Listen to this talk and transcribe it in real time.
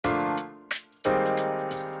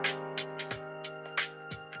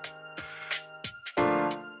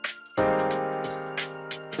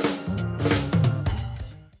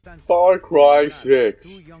Far Cry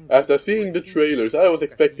 6. After seeing the trailers, I was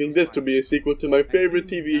expecting this to be a sequel to my favorite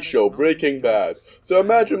TV show, Breaking Bad. So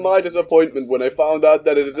imagine my disappointment when I found out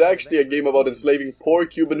that it is actually a game about enslaving poor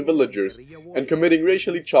Cuban villagers and committing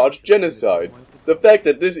racially charged genocide. The fact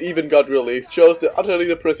that this even got released shows the utterly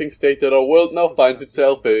depressing state that our world now finds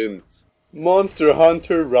itself in. Monster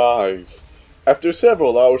Hunter Rise. After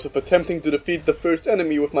several hours of attempting to defeat the first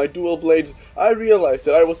enemy with my dual blades, I realized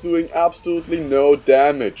that I was doing absolutely no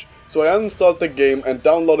damage. So I uninstalled the game and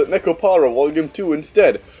downloaded Necopara Volume 2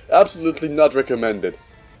 instead. Absolutely not recommended.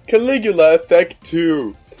 Caligula Effect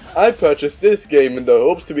 2. I purchased this game in the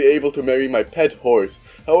hopes to be able to marry my pet horse.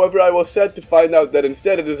 However, I was sad to find out that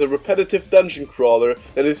instead it is a repetitive dungeon crawler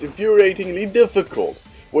that is infuriatingly difficult.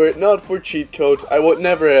 Were it not for cheat codes, I would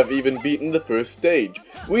never have even beaten the first stage.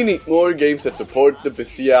 We need more games that support the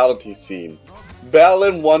bestiality scene.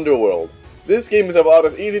 Balan Wonderworld. This game is about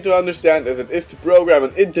as easy to understand as it is to program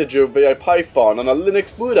an integer via Python on a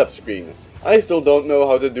Linux boot-up screen. I still don't know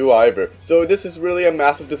how to do either, so this is really a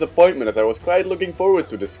massive disappointment as I was quite looking forward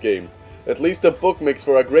to this game. At least the book makes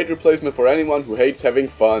for a great replacement for anyone who hates having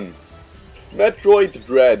fun. Metroid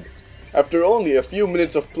Dread. After only a few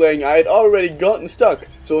minutes of playing, I had already gotten stuck,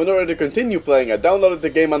 so in order to continue playing, I downloaded the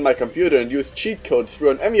game on my computer and used cheat codes through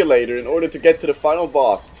an emulator in order to get to the final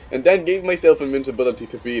boss, and then gave myself invincibility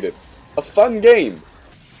to beat it. A fun game!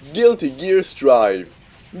 Guilty Gear Strive.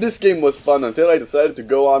 This game was fun until I decided to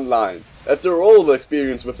go online. After a horrible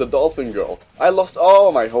experience with the Dolphin Girl, I lost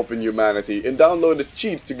all my hope in humanity and downloaded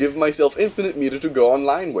cheats to give myself infinite meter to go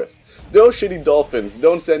online with. Those shitty dolphins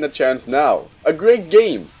don't stand a chance now. A great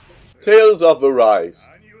game! Tales of Arise.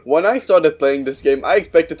 When I started playing this game, I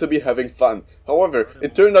expected to be having fun. However,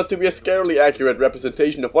 it turned out to be a scarily accurate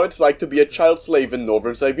representation of what it's like to be a child slave in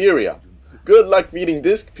northern Siberia. Good luck beating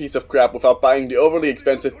this piece of crap without buying the overly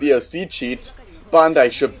expensive DLC cheats.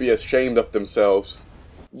 Bandai should be ashamed of themselves.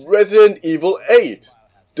 Resident Evil 8.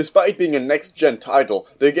 Despite being a next-gen title,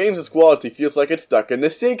 the game's quality feels like it's stuck in the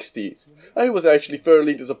 60s. I was actually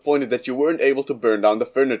fairly disappointed that you weren't able to burn down the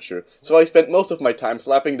furniture, so I spent most of my time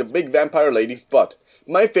slapping the big vampire lady's butt.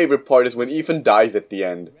 My favorite part is when Ethan dies at the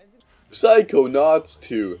end. Psychonauts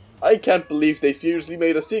 2. I can't believe they seriously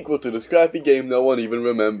made a sequel to this crappy game no one even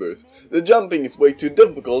remembers. The jumping is way too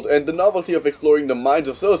difficult, and the novelty of exploring the minds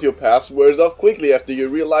of sociopaths wears off quickly after you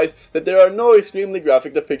realize that there are no extremely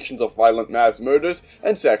graphic depictions of violent mass murders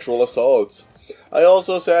and sexual assaults. I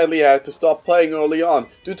also sadly had to stop playing early on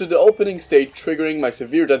due to the opening stage triggering my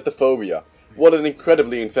severe dentophobia. What an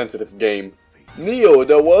incredibly insensitive game. Neo,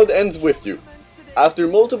 the world ends with you. After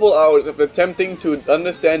multiple hours of attempting to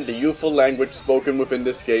understand the youthful language spoken within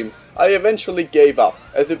this game, I eventually gave up,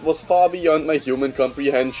 as it was far beyond my human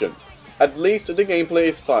comprehension. At least the gameplay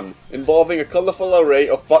is fun, involving a colorful array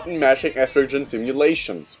of button-mashing estrogen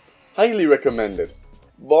simulations. Highly recommended.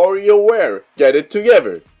 WarioWare, get it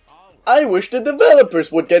together. I wish the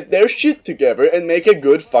developers would get their shit together and make a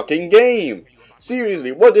good fucking game.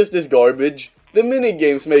 Seriously, what is this garbage? The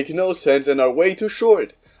minigames make no sense and are way too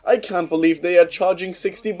short. I can't believe they are charging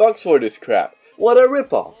 $60 for this crap. What a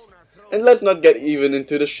ripoff. And let's not get even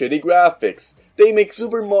into the shitty graphics. They make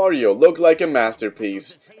Super Mario look like a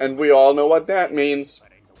masterpiece. And we all know what that means.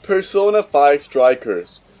 Persona 5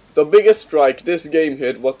 Strikers. The biggest strike this game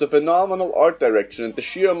hit was the phenomenal art direction and the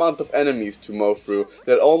sheer amount of enemies to mow through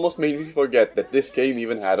that almost made me forget that this game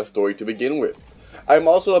even had a story to begin with. I'm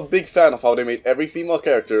also a big fan of how they made every female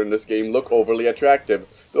character in this game look overly attractive,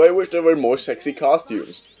 though I wish there were more sexy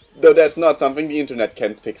costumes. Though that's not something the internet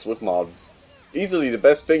can fix with mods. Easily the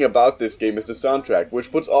best thing about this game is the soundtrack,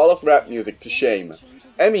 which puts all of rap music to shame.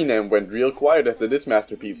 Eminem went real quiet after this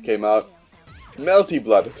masterpiece came out. Melty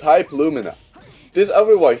Blood Type Lumina. This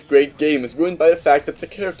otherwise great game is ruined by the fact that the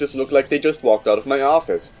characters look like they just walked out of my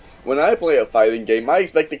office. When I play a fighting game, I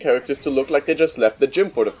expect the characters to look like they just left the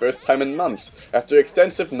gym for the first time in months, after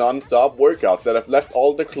extensive non-stop workouts that have left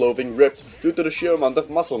all the clothing ripped due to the sheer amount of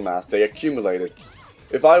muscle mass they accumulated.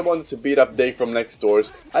 If I wanted to beat up Dave from next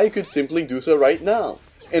doors, I could simply do so right now.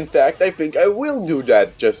 In fact, I think I will do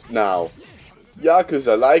that just now.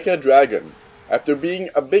 Yakuza Like a Dragon. After being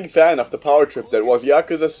a big fan of the power trip that was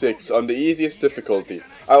Yakuza 6 on the easiest difficulty,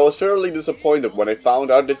 I was fairly disappointed when I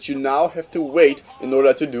found out that you now have to wait in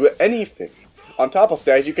order to do anything. On top of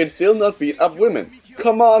that, you can still not beat up women.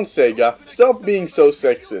 Come on, Sega, stop being so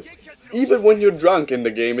sexist. Even when you're drunk in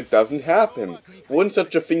the game, it doesn't happen. Wouldn't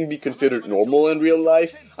such a thing be considered normal in real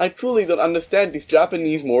life? I truly don't understand these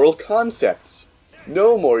Japanese moral concepts.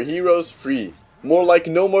 No More Heroes 3. More like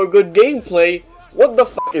no more good gameplay. What the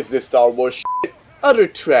fuck is this Star Wars shit? Utter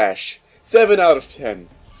trash. 7 out of 10.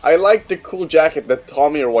 I liked the cool jacket that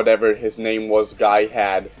Tommy or whatever his name was guy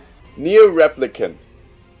had. Nier Replicant.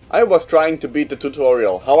 I was trying to beat the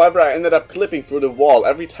tutorial, however I ended up clipping through the wall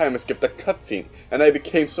every time I skipped a cutscene, and I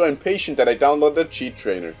became so impatient that I downloaded a cheat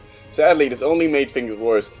trainer. Sadly, this only made things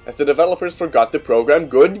worse, as the developers forgot to program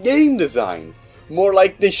good game design. More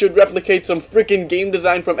like they should replicate some frickin' game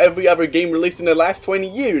design from every other game released in the last 20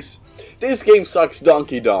 years. This game sucks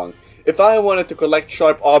donkey dong. If I wanted to collect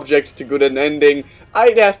sharp objects to get an ending,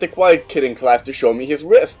 I'd ask the Quiet Kitten class to show me his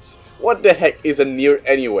wrists. What the heck is a Nier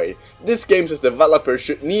anyway? This game's developer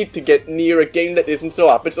should need to get near a game that isn't so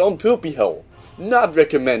up its own poopy hole. Not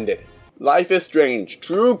recommended. Life is Strange: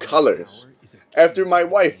 True Colors. After my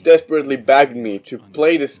wife desperately begged me to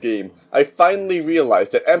play this game, I finally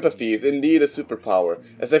realized that empathy is indeed a superpower,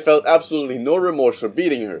 as I felt absolutely no remorse for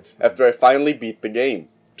beating her after I finally beat the game.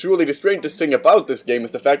 Truly the strangest thing about this game is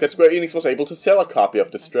the fact that Square Enix was able to sell a copy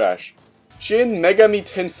of this trash. Shin Megami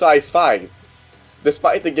Tensei 5.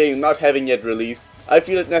 Despite the game not having yet released, I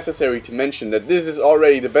feel it necessary to mention that this is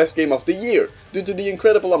already the best game of the year, due to the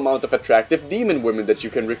incredible amount of attractive demon women that you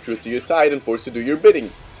can recruit to your side and force to do your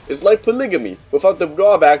bidding. It's like polygamy, without the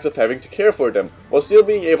drawbacks of having to care for them, while still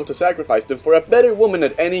being able to sacrifice them for a better woman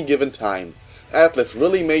at any given time. Atlus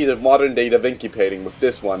really made a modern day Da Vinci painting with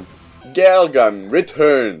this one. Galgun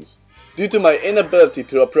returns. Due to my inability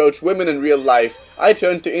to approach women in real life, I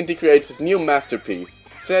turned to Inti Creates' new masterpiece.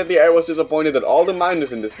 Sadly, I was disappointed that all the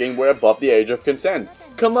minors in this game were above the age of consent.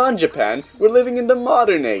 Come on, Japan, we're living in the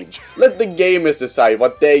modern age. Let the gamers decide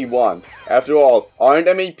what they want. After all, aren't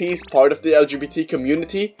MAPs part of the LGBT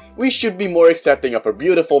community? We should be more accepting of our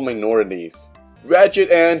beautiful minorities.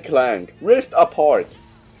 Ratchet and Clank: Rift Apart.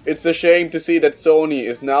 It's a shame to see that Sony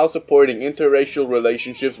is now supporting interracial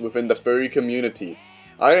relationships within the furry community.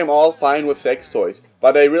 I am all fine with sex toys,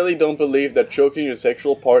 but I really don't believe that choking your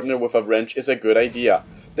sexual partner with a wrench is a good idea.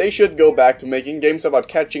 They should go back to making games about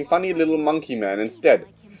catching funny little monkey man instead.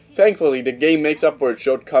 Thankfully, the game makes up for its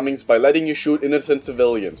shortcomings by letting you shoot innocent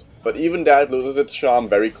civilians, but even that loses its charm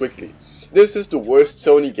very quickly. This is the worst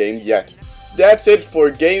Sony game yet. That's it for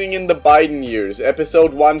Gaming in the Biden Years,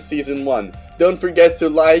 Episode 1, Season 1. Don't forget to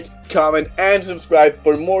like, comment, and subscribe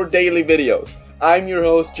for more daily videos. I'm your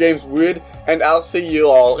host, James Wood, and I'll see you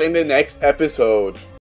all in the next episode.